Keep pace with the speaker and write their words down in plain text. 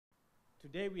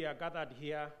Today we are gathered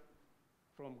here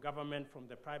from government, from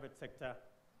the private sector,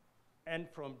 and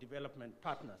from development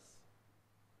partners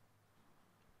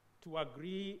to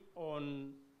agree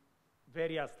on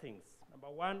various things. Number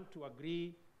one, to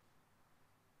agree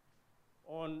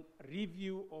on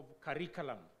review of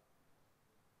curriculum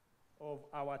of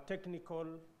our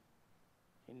technical,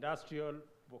 industrial,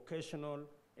 vocational,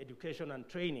 education and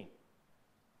training,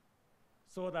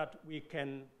 so that we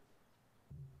can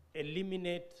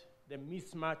eliminate the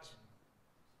mismatch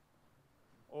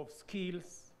of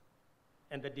skills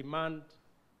and the demand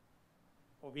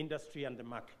of industry and the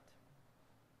market.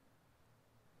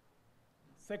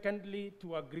 Secondly,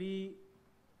 to agree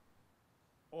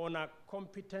on a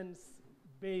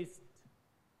competence-based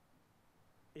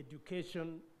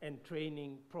education and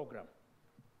training program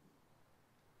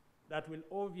that will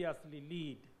obviously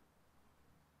lead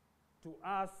to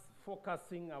us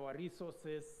focusing our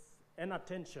resources and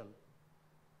attention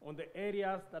on the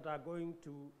areas that are going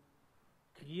to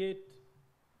create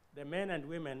the men and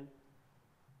women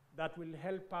that will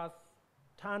help us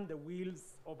turn the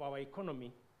wheels of our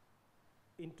economy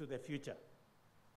into the future.